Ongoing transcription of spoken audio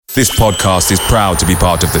This podcast is proud to be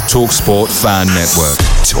part of the TalkSport Fan Network.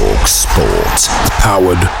 TalkSport.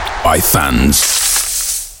 Powered by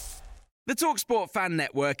fans. The TalkSport Fan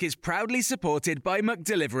Network is proudly supported by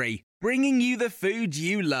McDelivery, bringing you the food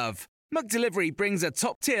you love. McDelivery brings a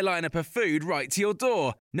top-tier lineup of food right to your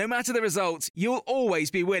door. No matter the result, you'll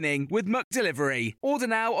always be winning with McDelivery. Order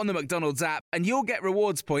now on the McDonald's app and you'll get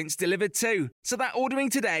rewards points delivered too. So that ordering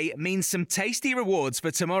today means some tasty rewards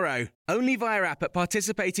for tomorrow. Only via app at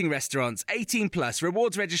participating restaurants. 18 plus.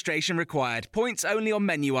 Rewards registration required. Points only on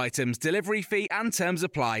menu items. Delivery fee and terms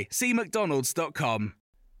apply. See mcdonalds.com.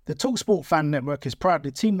 The TalkSport Fan Network is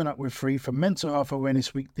proudly teaming up with Free for Mental Health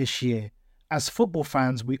Awareness Week this year. As football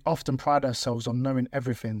fans, we often pride ourselves on knowing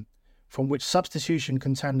everything, from which substitution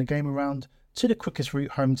can turn the game around to the quickest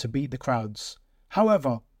route home to beat the crowds.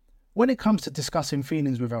 However, when it comes to discussing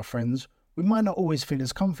feelings with our friends, we might not always feel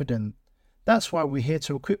as confident. That's why we're here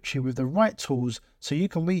to equip you with the right tools so you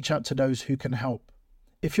can reach out to those who can help.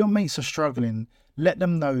 If your mates are struggling, let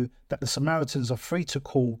them know that the Samaritans are free to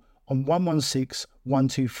call on 116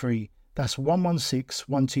 123. That's 116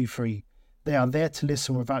 123. They are there to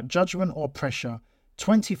listen without judgment or pressure,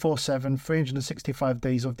 24/7, 365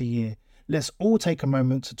 days of the year. Let's all take a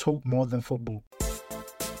moment to talk more than football.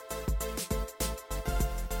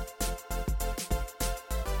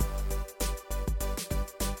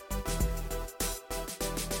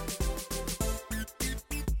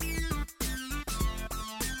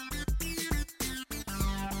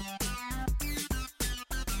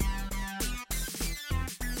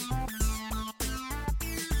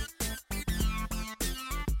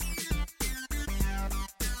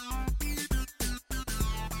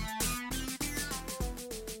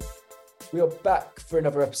 We are back for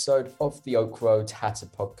another episode of the Oak Road Hatter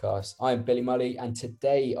podcast. I'm Billy Mully, and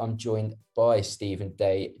today I'm joined by Stephen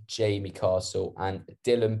Day, Jamie Castle, and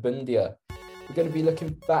Dylan Bundia. We're going to be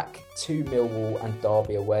looking back to Millwall and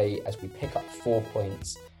Derby away as we pick up 4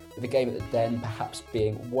 points, with the game at the Den perhaps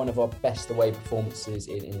being one of our best away performances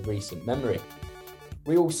in recent memory.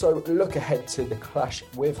 We also look ahead to the clash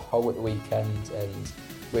with Hull at the weekend, and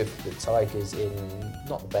with the Tigers in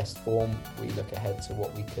not the best form, we look ahead to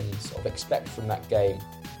what we can sort of expect from that game.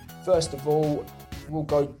 First of all, we'll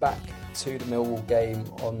go back to the Millwall game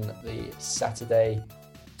on the Saturday,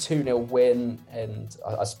 2-0 win, and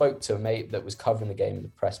I spoke to a mate that was covering the game in the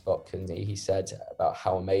press box, and he said about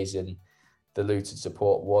how amazing the Luton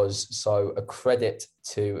support was. So a credit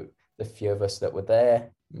to the few of us that were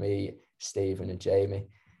there, me, Stephen and Jamie.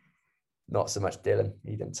 Not so much Dylan,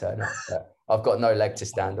 he didn't turn up. But I've got no leg to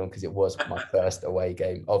stand on because it was my first away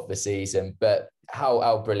game of the season. But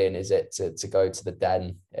how brilliant is it to go to the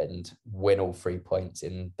Den and win all 3 points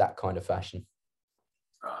in that kind of fashion?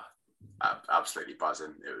 Absolutely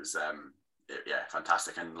buzzing. It was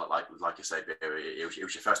fantastic. And like you say, it was your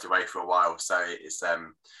first away for a while. So it's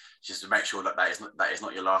just to make sure that is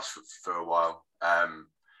not your last for a while.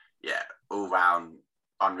 All round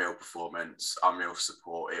unreal performance, unreal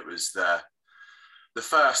support. It was the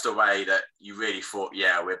first away that you really thought,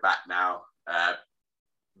 we're back now.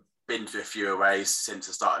 Been to a few aways since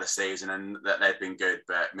the start of the season, and that they've been good,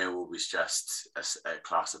 but Millwall was just a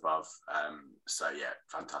class above.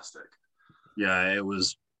 Fantastic. Yeah, it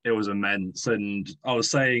was immense. And I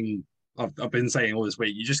was saying, I've been saying all this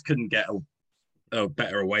week, you just couldn't get a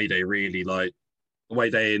better away day, really. Like,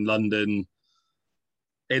 away day in London,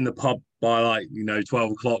 in the pub by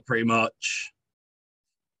 12 o'clock pretty much.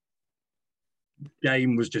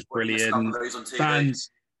 Game was just brilliant.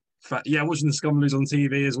 Fans, watching the Scumaloos on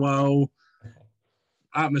TV as well.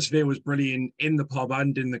 Atmosphere was brilliant in the pub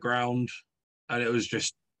and in the ground. And it was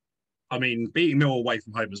just, beating Millwall away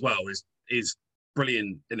from home as well is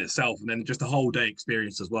brilliant in itself. And then just the whole day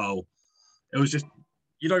experience as well. It was just,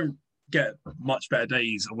 you don't get much better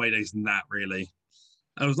days, away days than that, really.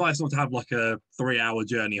 And it was nice not to have like a 3-hour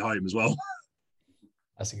journey home as well.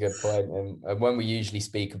 That's a good point. And when we usually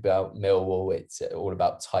speak about Millwall, it's all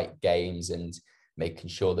about tight games and making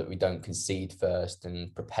sure that we don't concede first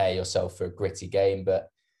and prepare yourself for a gritty game.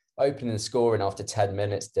 But opening the scoring after 10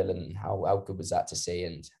 minutes, Dylan, how good was that to see?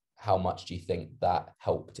 And how much do you think that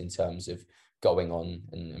helped in terms of going on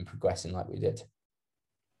and progressing like we did? It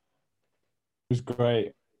was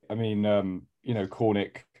great.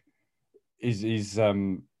 Cornick is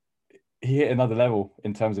he hit another level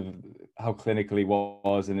in terms of how clinical he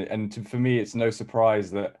was, and for me, it's no surprise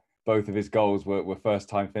that both of his goals were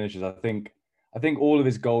first-time finishes. I think all of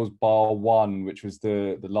his goals, bar one, which was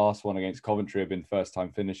the last one against Coventry, have been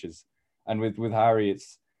first-time finishes. And with Harry,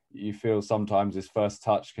 you feel sometimes his first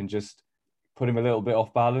touch can just put him a little bit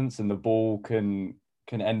off balance, and the ball can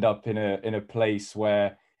end up in a place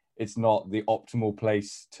where it's not the optimal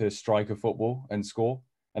place to strike a football and score,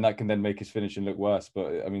 and that can then make his finishing look worse.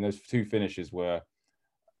 But I mean, those two finishes were,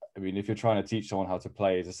 I mean, if you're trying to teach someone how to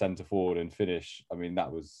play as a centre forward and finish, I mean,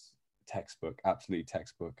 that was textbook, absolute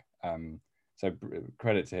textbook. So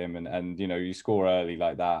credit to him, and you know, you score early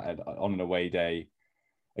like that on an away day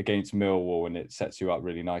against Millwall, and it sets you up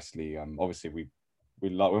really nicely. Obviously,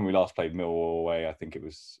 when we last played Millwall away, I think it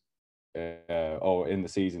was in the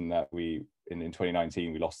season that in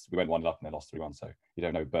 2019 we went 1-0 and then lost 3-1. So you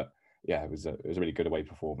don't know, but yeah, it was a really good away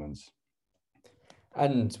performance.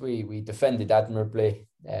 And we defended admirably,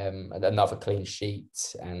 another clean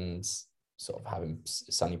sheet, and sort of having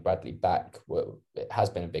Sonny Bradley back, well, it has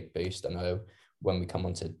been a big boost. I know when we come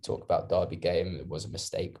on to talk about Derby game, it was a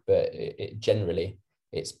mistake, but generally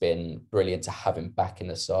it's been brilliant to have him back in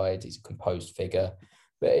the side. He's a composed figure,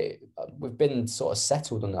 but we've been sort of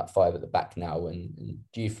settled on that 5 at the back now. And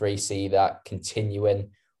do you three see that continuing,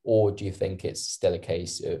 or do you think it's still a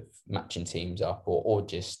case of matching teams up, or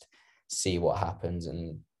just see what happens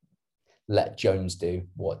and let Jones do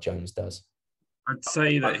what Jones does? I'd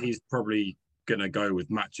say that he's probably going to go with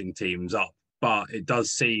matching teams up, but it does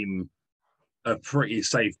seem a pretty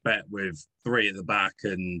safe bet with 3 at the back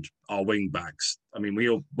and our wing backs. I mean,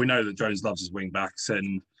 we know that Jones loves his wing backs,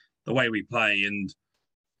 and the way we play and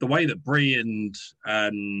the way that Bree and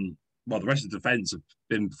the rest of the defence have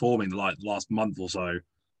been performing the last month or so,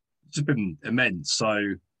 it's just been immense.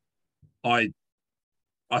 So I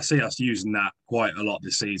see us using that quite a lot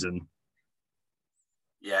this season.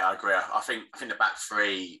 Yeah, I agree. I think the back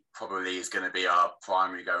 3 probably is going to be our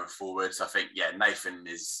primary going forward. So I think, Nathan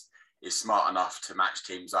is smart enough to match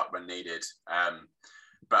teams up when needed.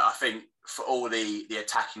 But I think for all the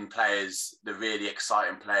attacking players, the really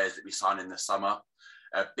exciting players that we signed in the summer,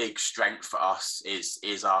 a big strength for us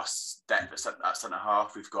is our depth at centre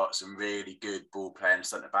half. We've got some really good ball playing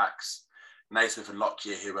centre backs, Naismith and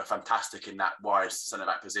Lockyer, who are fantastic in that wide centre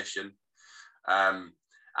back position.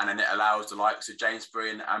 And then it allows the likes of James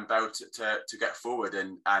Bree and Bell to get forward,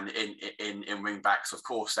 and in wing backs, of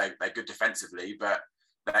course, they're good defensively, but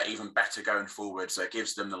they're even better going forward. So it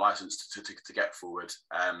gives them the license to get forward.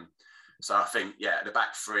 So I think, the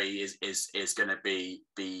back 3 is going to be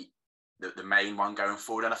the main one going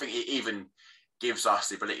forward. And I think it even gives us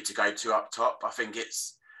the ability to go 2 up top. I think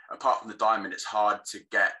it's, apart from the diamond, it's hard to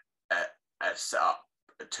get a set up,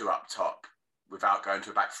 a 2 up top without going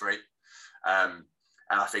to a back 3.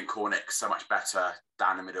 And I think Cornick's so much better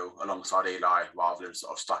down the middle alongside Eli rather than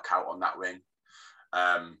sort of stuck out on that wing.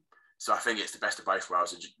 So I think it's the best of both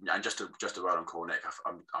worlds. And just a word on Cornick,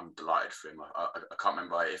 I'm delighted for him. I can't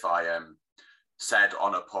remember if I said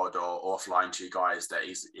on a pod or offline to you guys that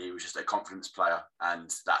he was just a confidence player,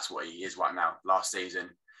 and that's what he is right now. Last season,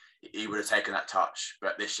 he would have taken that touch,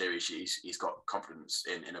 but this year he's got confidence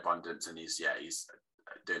in abundance, and he's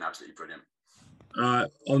doing absolutely brilliant.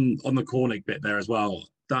 On the Cornick bit there as well,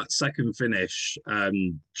 that second finish,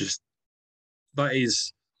 just that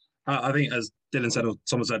is, I think, as Dylan said or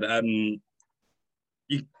someone said,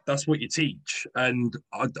 that's what you teach. And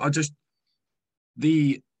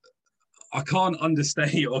I can't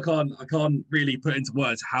understate, or I can't really put into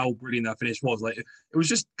words how brilliant that finish was. Like, it was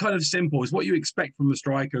just kind of simple. It's what you expect from a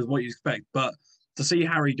striker, is what you expect. But to see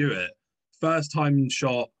Harry do it, first time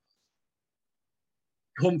shot,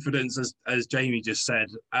 confidence, as Jamie just said,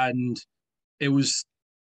 and it was,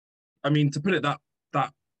 I mean, to put it that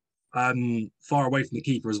far away from the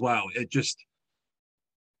keeper as well, it just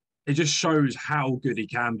shows how good he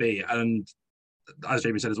can be. And as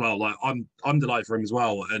Jamie said as well, like, I'm delighted for him as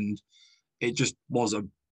well, and it just was a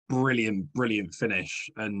brilliant finish.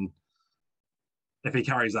 And if he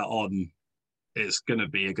carries that on, it's going to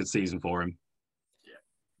be a good season for him.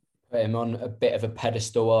 Put him on a bit of a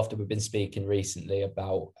pedestal after we've been speaking recently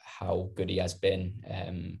about how good he has been,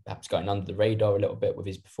 perhaps going under the radar a little bit with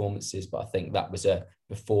his performances. But I think that was a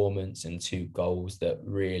performance and 2 goals that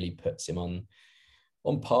really puts him on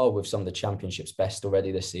par with some of the Championship's best already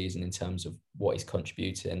this season in terms of what he's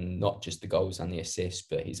contributing, not just the goals and the assists,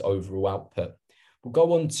 but his overall output. We'll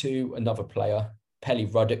go on to another player. Pelly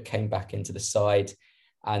Ruddock came back into the side,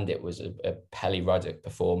 and it was a Pelly Ruddock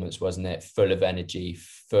performance, wasn't it? Full of energy,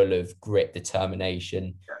 full of grit,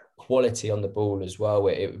 determination, quality on the ball as well.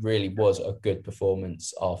 It really was a good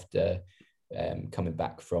performance after coming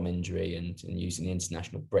back from injury and using the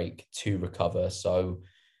international break to recover. So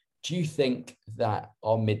do you think that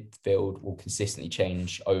our midfield will consistently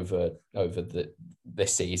change over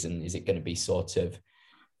this season? Is it going to be sort of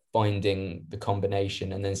finding the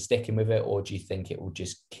combination and then sticking with it, or do you think it will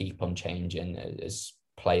just keep on changing as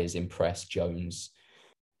players impress Jones?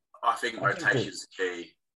 I think rotation's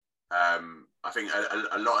key. I think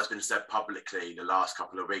a lot has been said publicly the last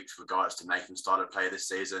couple of weeks with regards to Nathan's style of play this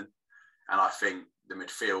season. And I think the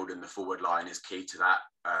midfield and the forward line is key to that.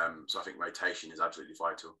 So I think rotation is absolutely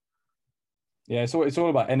vital. Yeah, so it's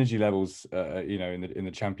all about energy levels, in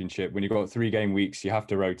the championship. When you've got 3 game weeks, you have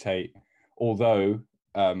to rotate. Although,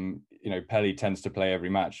 Pelly tends to play every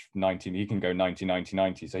match 90. He can go 90, 90,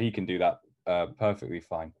 90. So he can do that perfectly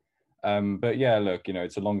fine. But yeah, look,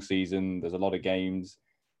 it's a long season. There's a lot of games.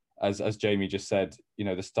 As Jamie just said,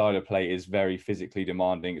 the style of play is very physically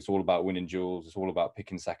demanding. It's all about winning duels. It's all about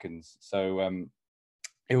picking seconds. So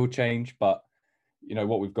it will change. But,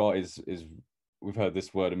 what we've got is we've heard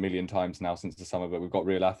this word a million times now since the summer, but we've got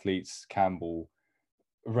real athletes. Campbell,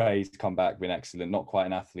 Ray's come back, been excellent. Not quite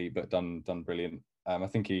an athlete, but done brilliant. I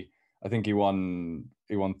think he won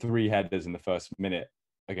 3 headers in the first minute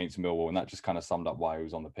against Millwall, and that just kind of summed up why he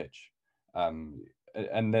was on the pitch.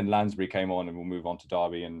 And then Lansbury came on, and we'll move on to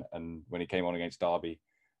Derby. And when he came on against Derby,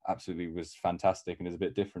 absolutely was fantastic and is a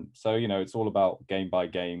bit different. So, it's all about game by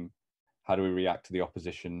game. How do we react to the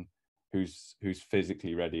opposition? Who's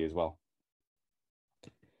physically ready as well?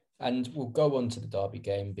 And we'll go on to the Derby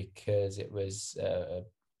game because it was a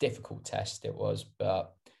difficult test. It was,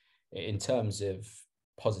 but in terms of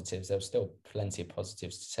positives, there was still plenty of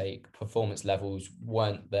positives to take. Performance levels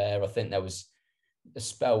weren't there. I think there was a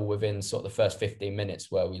spell within sort of the first 15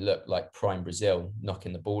 minutes where we looked like prime Brazil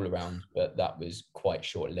knocking the ball around, but that was quite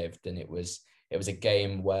short-lived. And it was a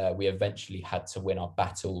game where we eventually had to win our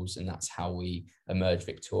battles, and that's how we emerged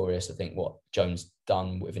victorious. I think what Jones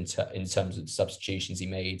done with in terms of the substitutions he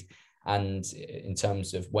made and in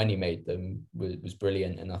terms of when he made them was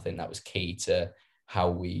brilliant. And I think that was key to how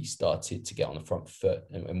we started to get on the front foot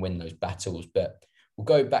and win those battles. But we'll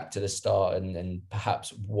go back to the start and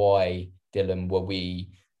perhaps why, Dylan, were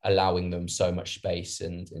we allowing them so much space?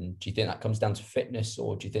 And do you think that comes down to fitness,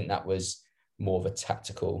 or do you think that was more of a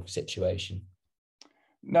tactical situation?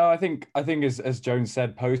 No, I think as Jones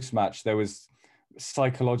said post-match, there was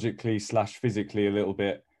psychologically / physically a little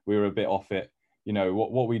bit, we were a bit off it.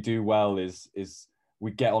 What we do well is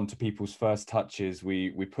we get onto people's first touches,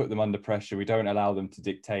 we put them under pressure, we don't allow them to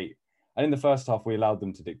dictate. And in the first half, we allowed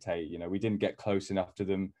them to dictate. We didn't get close enough to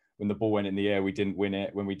them. When the ball went in the air, we didn't win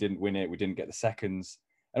it. When we didn't win it, we didn't get the seconds.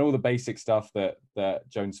 And all the basic stuff that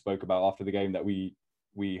Jones spoke about after the game that we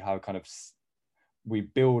have kind of we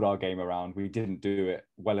build our game around. We didn't do it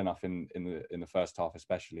well enough in the first half,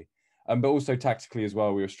 especially. But also tactically as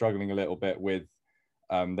well, we were struggling a little bit with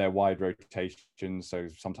their wide rotations. So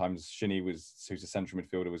sometimes Shinnie who's a central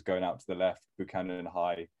midfielder, was going out to the left, Buchanan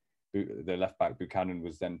high. The left back Buchanan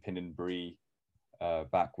was then pinning Bree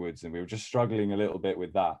backwards, and we were just struggling a little bit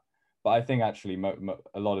with that. But I think actually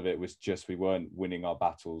a lot of it was just we weren't winning our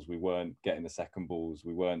battles. We weren't getting the second balls.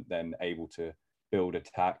 We weren't then able to build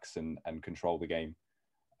attacks and control the game.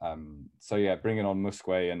 So yeah, bringing on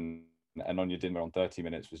Musquet and Onyedinma on 30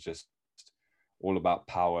 minutes was just all about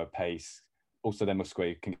power, pace. Also, then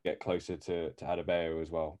Musquet can get closer to Adebayo as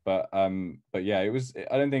well. But yeah, it was.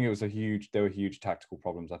 I don't think it was there were huge tactical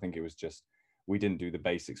problems. I think it was just we didn't do the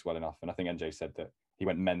basics well enough. And I think NJ said that he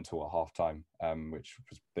went mental at halftime, which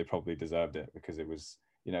they probably deserved it, because it was,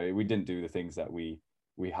 we didn't do the things that we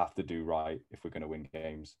have to do right if we're going to win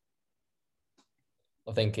games.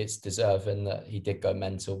 I think it's deserving that he did go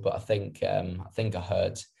mental, but I think I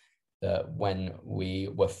heard that when we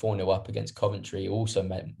were 4-0 up against Coventry, also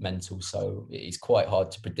mental. So it's quite hard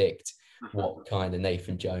to predict what kind of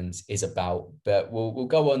Nathan Jones is about. But we'll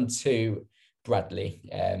go on to Bradley.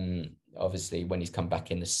 Obviously, when he's come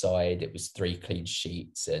back in the side, it was 3 clean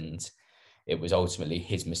sheets, and it was ultimately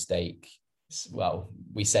his mistake. Well,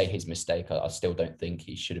 we say his mistake. I still don't think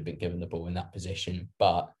he should have been given the ball in that position,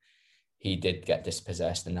 but he did get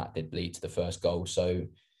dispossessed, and that did lead to the first goal. So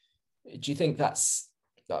do you think that's,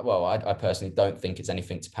 well, I personally don't think it's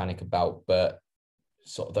anything to panic about, but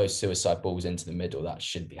sort of those suicide balls into the middle, that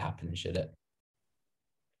should be happening, should it?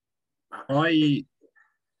 Go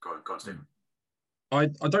on, Steve. I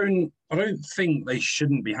don't think they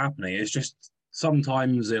shouldn't be happening. It's just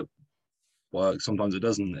sometimes it works, sometimes it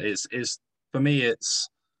doesn't. It's for me, it's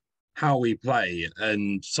how we play,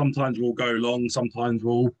 and sometimes we'll go long, sometimes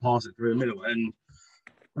we'll pass it through the middle. And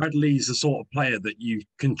Bradley's the sort of player that you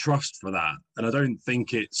can trust for that. And I don't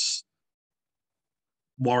think it's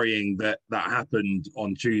worrying that happened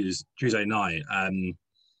on Tuesday night.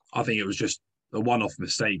 I think it was just a one-off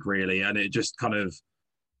mistake, really, and it just kind of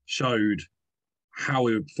showed how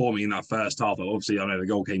we were performing in that first half. Obviously, I know the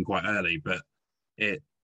goal came quite early, but it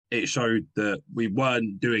showed that we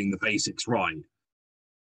weren't doing the basics right.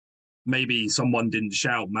 Maybe someone didn't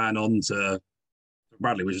shout man on to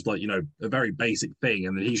Bradley, which is like, a very basic thing,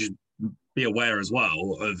 and that he should be aware as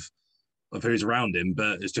well of who's around him.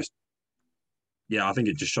 But it's just, yeah, I think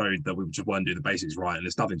it just showed that we just weren't doing the basics right, and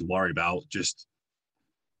it's nothing to worry about. Just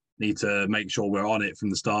need to make sure we're on it from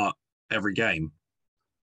the start every game.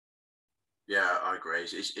 Yeah, I agree.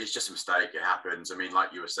 It's just a mistake. It happens. I mean,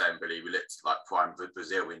 like you were saying, Billy, we looked like prime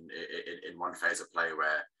Brazil in one phase of play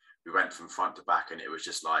where we went from front to back, and it was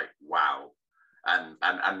just like, wow.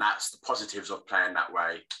 And that's the positives of playing that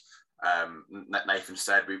way. Nathan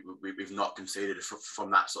said we've not conceded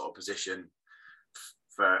from that sort of position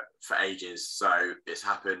for ages. So it's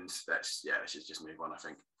happened. Let's just move on, I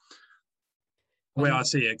think. The way I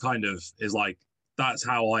see it kind of is like, that's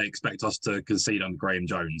how I expect us to concede under Graham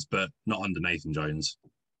Jones, but not under Nathan Jones.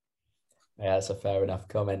 Yeah, that's a fair enough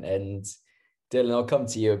comment. And Dylan, I'll come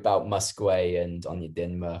to you about Musquet and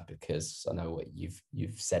Onyedinma, because I know what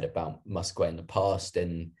you've said about Musquet in the past.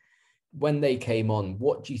 And when they came on,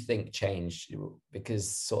 what do you think changed?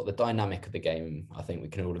 Because sort of the dynamic of the game, I think we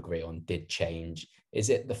can all agree on, did change. Is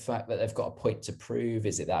it the fact that they've got a point to prove?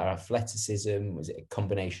 Is it their athleticism? Was it a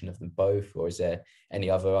combination of them both? Or is there any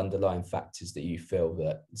other underlying factors that you feel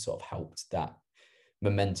that sort of helped that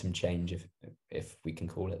momentum change, if we can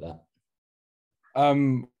call it that?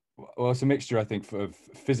 Well, it's a mixture, I think.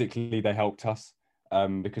 Physically, they helped us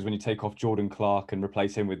because when you take off Jordan Clark and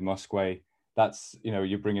replace him with Musquet, that's,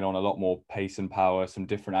 you're bringing on a lot more pace and power, some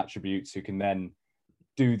different attributes who can then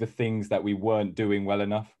do the things that we weren't doing well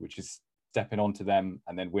enough, which is stepping onto them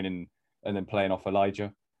and then winning and then playing off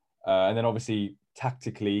Elijah. And then obviously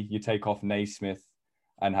tactically, you take off Naismith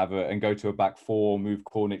and go to a back four, move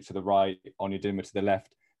Cornick to the right, Onyedinma to the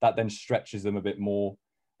left. That then stretches them a bit more,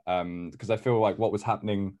 because I feel like what was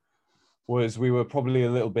happening was we were probably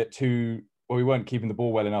a little bit we weren't keeping the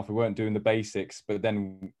ball well enough. We weren't doing the basics, but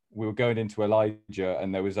then we were going into Elijah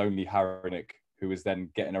and there was only Haranick who was then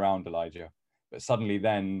getting around Elijah. But suddenly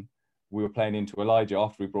then we were playing into Elijah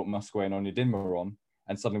after we brought Musquet and Onyedinma on,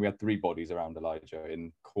 and suddenly we had three bodies around Elijah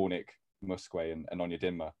in Cornick, Musquet and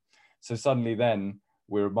Onyedinma. So suddenly then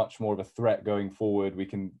we're much more of a threat going forward. We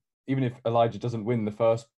can, even if Elijah doesn't win the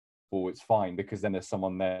first ball, it's fine, because then there's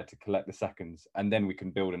someone there to collect the seconds, and then we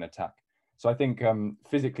can build an attack. So I think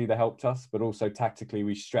physically they helped us, but also tactically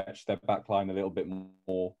we stretched their backline a little bit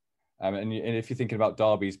more. And if you're thinking about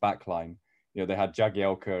Derby's backline, they had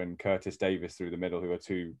Jagielka and Curtis Davis through the middle, who are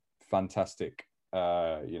two fantastic,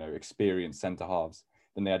 experienced centre halves.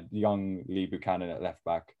 Then they had young Lee Buchanan at left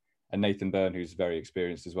back and Nathan Byrne, who's very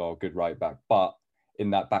experienced as well, good right back. But in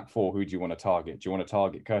that back four, who do you want to target? Do you want to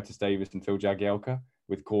target Curtis Davis and Phil Jagielka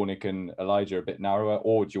with Cornick and Elijah a bit narrower,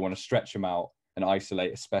 or do you want to stretch them out and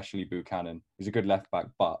isolate, especially Buchanan, who's a good left back,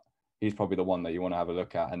 but he's probably the one that you want to have a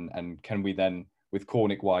look at? And can we then, with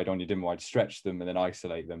Cornick wide, Onyedinma wide, stretch them and then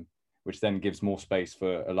isolate them, which then gives more space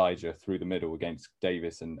for Elijah through the middle against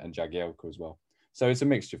Davis and Jagielka as well. So it's a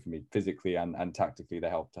mixture for me, physically and tactically, they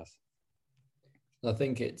helped us. I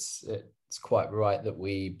think it's quite right that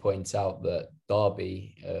we point out that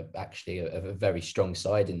Derby actually a very strong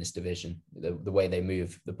side in this division. The way they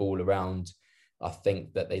move the ball around, I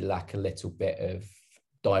think that they lack a little bit of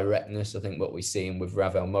directness. I think what we've seen with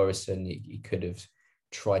Ravel Morrison, he could have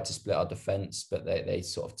tried to split our defence, but they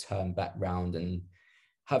sort of turn back round and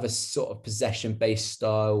have a sort of possession-based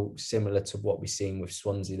style similar to what we've seen with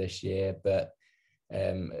Swansea this year. But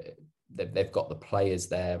they've got the players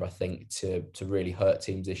there, I think, to really hurt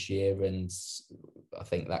teams this year. And I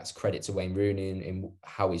think that's credit to Wayne Rooney in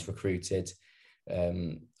how he's recruited.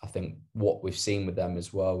 I think what we've seen with them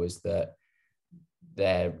as well is that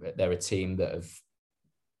they're a team that have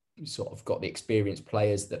sort of got the experienced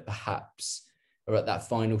players that perhaps are at that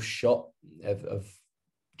final shot of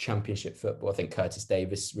Championship football. I think Curtis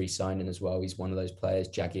Davis re-signing as well. He's one of those players.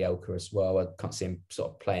 Jagielka as well. I can't see him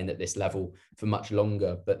sort of playing at this level for much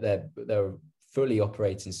longer, but they're fully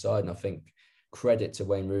operating side. And I think credit to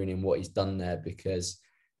Wayne Rooney and what he's done there, because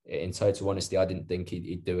in total honesty, I didn't think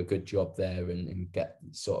he'd do a good job there and get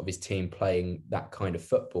sort of his team playing that kind of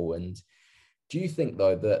football. And do you think,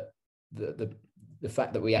 though, that the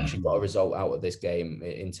fact that we actually got a result out of this game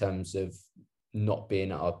in terms of not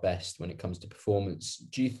being at our best when it comes to performance,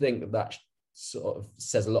 do you think that sort of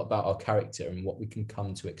says a lot about our character and what we can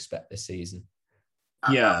come to expect this season?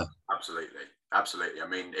 Yeah, absolutely. I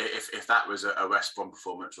mean, if that was a West Brom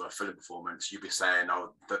performance or a Fulham performance, you'd be saying,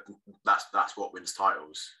 "Oh, that's what wins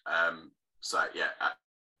titles." So yeah,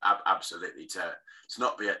 absolutely. To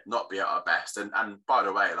not be at our best. And by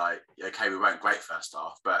the way, okay, we weren't great first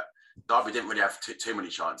half, but Derby didn't really have too many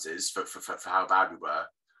chances for how bad we were.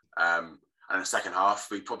 And in the second half,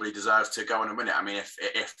 we probably deserved to go on and win it. I mean,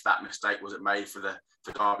 if that mistake wasn't made for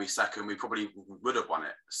Derby second, we probably would have won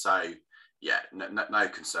it. So yeah, no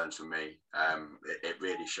concerns from me. It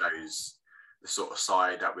really shows the sort of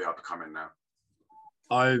side that we are becoming now.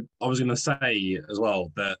 I was going to say as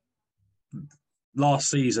well that last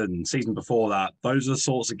season before that, those are the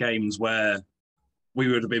sorts of games where we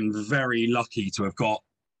would have been very lucky to have got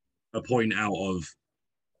a point out of,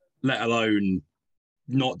 let alone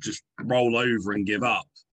not just roll over and give up.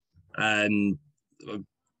 And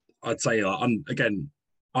I'd say, again,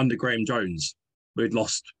 under Graham Jones, we'd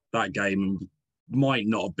lost that game and might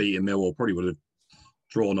not have beaten Millwall, probably would have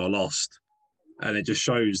drawn or lost. And it just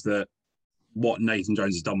shows that what Nathan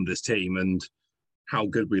Jones has done with this team and how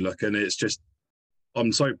good we look. And it's just,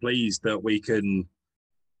 I'm so pleased that we can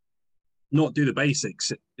not do the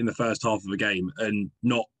basics in the first half of a game and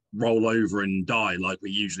not roll over and die like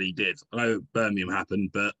we usually did. I know Birmingham happened,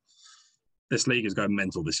 but this league is going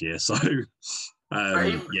mental this year. So,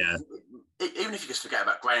 yeah. Even if you just forget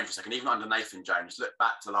about Graham for a second, even under Nathan Jones, look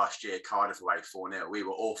back to last year, Cardiff away 4-0. We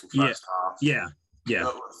were awful first half. Yeah.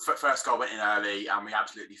 First goal went in early and we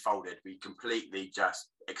absolutely folded. We completely just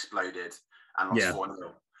exploded and lost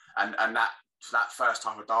 4-0. And that first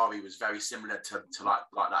half of Derby was very similar to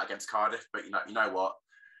like that against Cardiff. But you know what?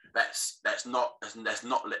 Let's not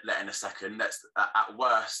let in a second. Let's at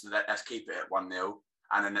worst let's keep it at 1-0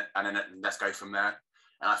 and then let's go from there.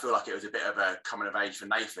 And I feel like it was a bit of a coming of age for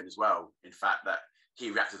Nathan as well. In fact, that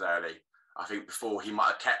he reacted early. I think before he might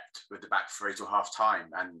have kept with the back three till half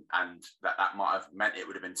time, and that might have meant it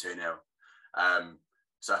would have been 2-0.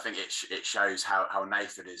 So I think it shows how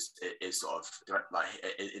Nathan is sort of like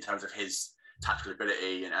in terms of his tactical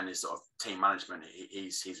ability and his sort of team management.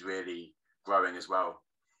 He's really growing as well.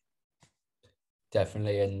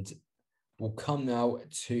 Definitely, and we'll come now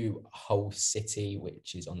to Hull City,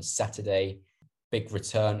 which is on Saturday. Big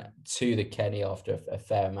return to the Kenny after a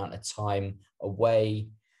fair amount of time away.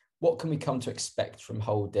 What can we come to expect from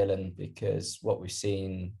Hull, Dylan? Because what we've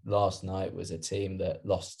seen last night was a team that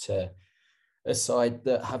lost to a side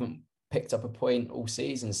that haven't picked up a point all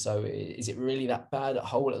season. So is it really that bad at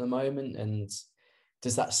Hull at the moment? And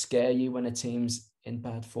does that scare you when a team's in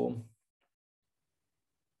bad form?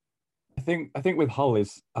 I think with Hull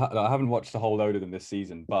is, I haven't watched a whole load of them this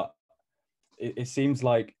season, but it seems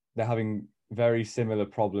like they're having very similar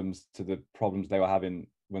problems to the problems they were having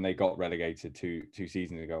when they got relegated two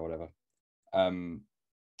seasons ago or whatever.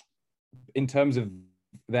 In terms of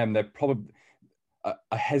them, they're probably,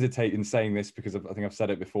 I hesitate in saying this because I think I've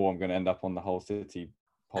said it before, I'm going to end up on the Hull City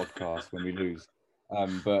podcast when we lose.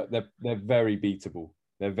 But they're very beatable.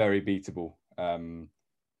 They're very beatable.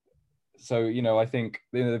 So, I think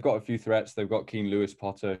they've got a few threats. They've got Keane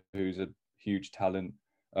Lewis-Potter, who's a huge talent.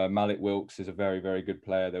 Malik Wilks is a very, very good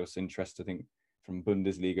player. There was interest, I think, from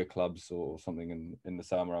Bundesliga clubs or something in the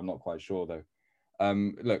summer. I'm not quite sure, though.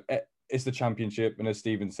 Look, it's the Championship. And as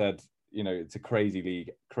Stephen said, it's a crazy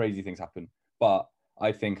league. Crazy things happen. But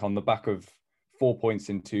I think on the back of 4 points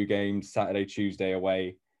in 2 games, Saturday, Tuesday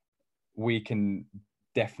away, we can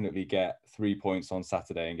definitely get 3 points on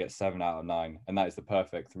Saturday and get 7 out of 9. And that is the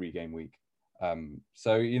perfect 3-game week.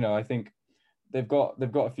 So, I think they've got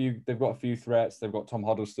a few threats. They've got Tom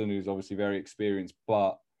Huddleston, who's obviously very experienced,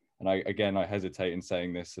 but I hesitate in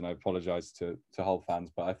saying this, and I apologise to Hull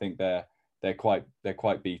fans, but I think they're quite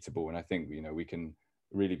beatable, and I think we can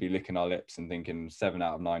really be licking our lips and thinking 7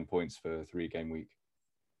 out of 9 points for a 3-game week.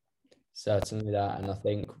 Certainly that, and I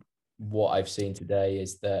think what I've seen today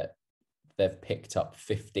is that they've picked up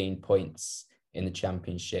 15 points in the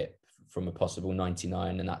Championship from a possible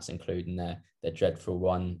 99, and that's including their dreadful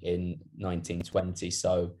one in 1920.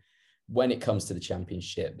 So when it comes to the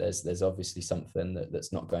Championship, there's obviously something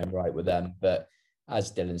that's not going right with them. But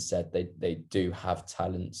as Dylan said, they do have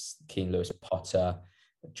talents. Keane Lewis-Potter,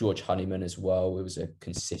 George Honeyman as well. It was a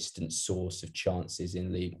consistent source of chances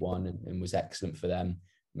in League One and was excellent for them.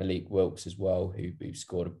 Malik Wilks as well, who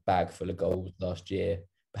scored a bag full of goals last year.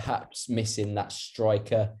 Perhaps missing that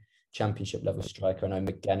striker, Championship level striker. I know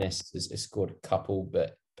McGuinness has scored a couple,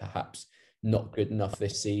 but perhaps not good enough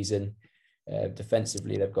this season.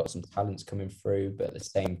 Defensively, they've got some talents coming through, but at the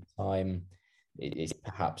same time, it's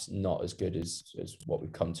perhaps not as good as what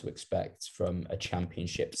we've come to expect from a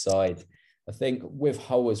Championship side. I think with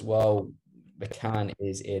Hull as well, McCann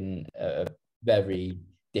is in a very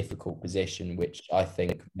difficult position, which I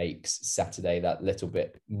think makes Saturday that little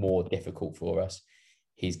bit more difficult for us.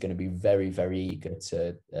 He's going to be very, very eager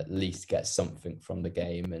to at least get something from the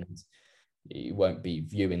game, and he won't be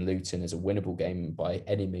viewing Luton as a winnable game by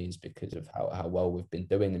any means because of how well we've been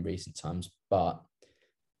doing in recent times. But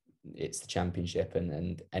it's the Championship,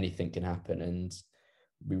 and anything can happen, and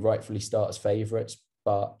we rightfully start as favourites.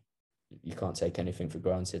 But you can't take anything for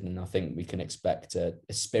granted. And I think we can expect a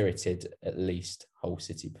spirited, at least, Hull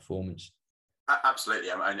City performance. Absolutely,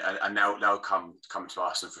 and they'll come to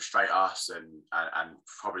us and frustrate us, and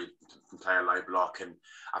probably play a low block. And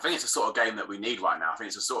I think it's a sort of game that we need right now. I think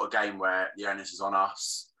it's a sort of game where the onus is on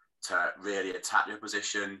us to really attack the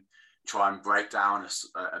opposition, try and break down a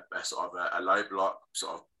sort of a low block,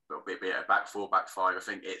 sort of be it a back four, back five. I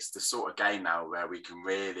think it's the sort of game now where we can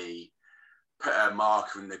really put a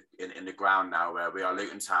marker in the ground now, where we are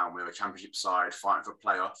Luton Town, we're a Championship side fighting for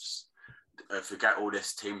playoffs. Forget all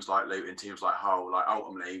this, teams like Luton, teams like Hull. Like,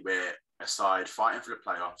 ultimately, we're a side fighting for the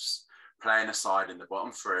playoffs, playing a side in the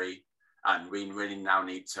bottom three, and we really now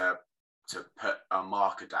need to put a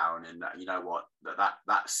marker down in that. You know what,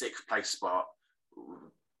 that sixth place spot,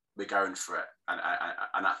 we're going for it,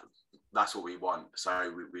 and that's what we want.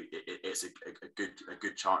 So it's a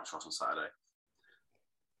good chance for us on Saturday.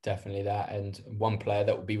 Definitely that. And one player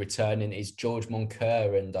that will be returning is George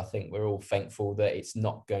Moncur. And I think we're all thankful that it's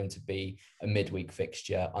not going to be a midweek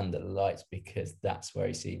fixture under the lights, because that's where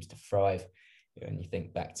he seems to thrive. And you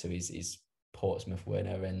think back to his Portsmouth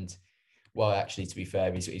winner, and, well, actually, to be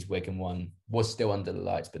fair, his Wigan one was still under the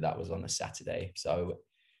lights, but that was on a Saturday. So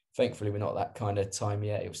thankfully, we're not that kind of time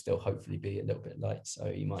yet. It'll still hopefully be a little bit light,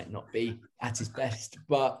 so he might not be at his best.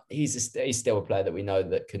 But he's still a player that we know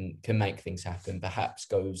that can make things happen. Perhaps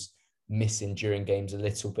goes missing during games a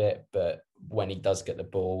little bit, but when he does get the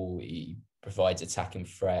ball, he provides attacking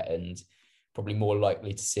threat, and probably more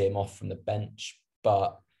likely to see him off from the bench.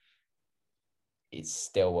 But it's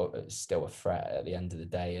still a threat at the end of the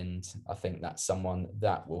day, and I think that's someone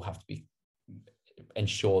that will have to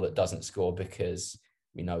ensure that doesn't score, because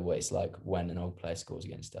we know what it's like when an old player scores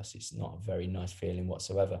against us. It's not a very nice feeling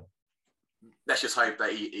whatsoever. Let's just hope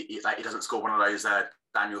that he doesn't score one of those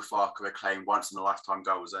Daniel Farke acclaimed once-in-a-lifetime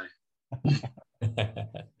goals,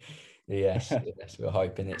 Yes, we're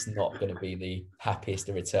hoping it's not going to be the happiest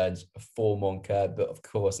of returns for Moncur, but of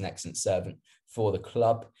course an excellent servant for the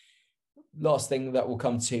club. Last thing that we'll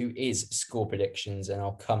come to is score predictions, and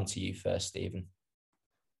I'll come to you first, Stephen.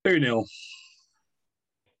 2-0.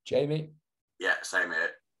 Jamie? Yeah, same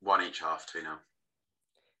here. 1 each half, 2-0.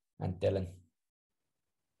 And Dylan?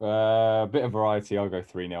 A bit of variety. I'll go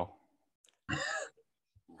 3-0.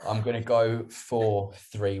 I'm going to go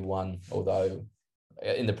 4-3-1, although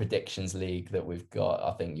in the predictions league that we've got,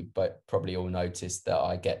 I think you probably all noticed that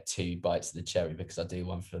I get 2 bites of the cherry, because I do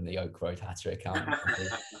one from the Oak Road Hatter account.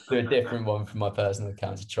 Do a different one from my personal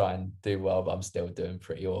account to try and do well, but I'm still doing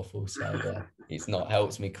pretty awful. So it's not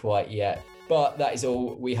helped me quite yet. But that is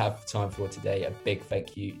all we have time for today. A big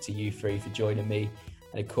thank you to you three for joining me.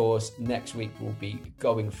 And of course, next week we'll be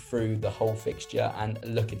going through the whole fixture and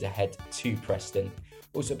looking ahead to Preston.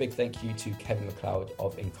 Also, a big thank you to Kevin McLeod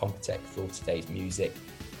of Incompetech for today's music.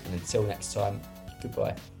 And until next time,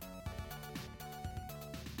 goodbye.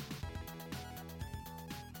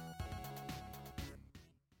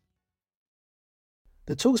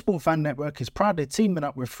 The TalkSport Fan Network is proudly teaming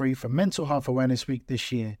up with Free for Mental Health Awareness Week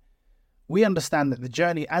this year. We understand that the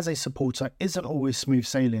journey as a supporter isn't always smooth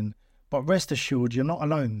sailing, but rest assured you're not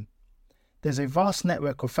alone. There's a vast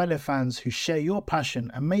network of fellow fans who share your passion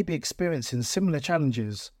and may be experiencing similar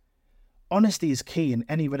challenges. Honesty is key in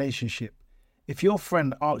any relationship. If your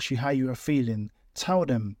friend asks you how you are feeling, tell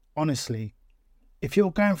them honestly. If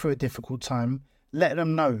you're going through a difficult time, let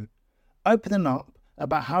them know. Opening up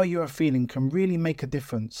about how you are feeling can really make a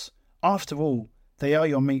difference. After all, they are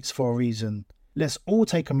your mates for a reason. Let's all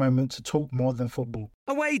take a moment to talk more than football.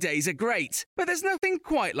 Away days are great, but there's nothing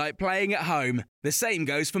quite like playing at home. The same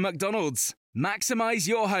goes for McDonald's. Maximise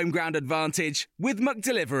your home ground advantage with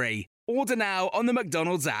McDelivery. Order now on the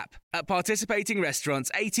McDonald's app. At participating restaurants,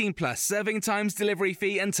 18 plus, serving times, delivery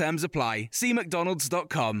fee and terms apply. See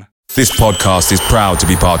mcdonalds.com. This podcast is proud to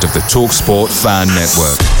be part of the TalkSport Fan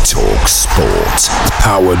Network. TalkSport.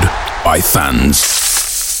 Powered by fans.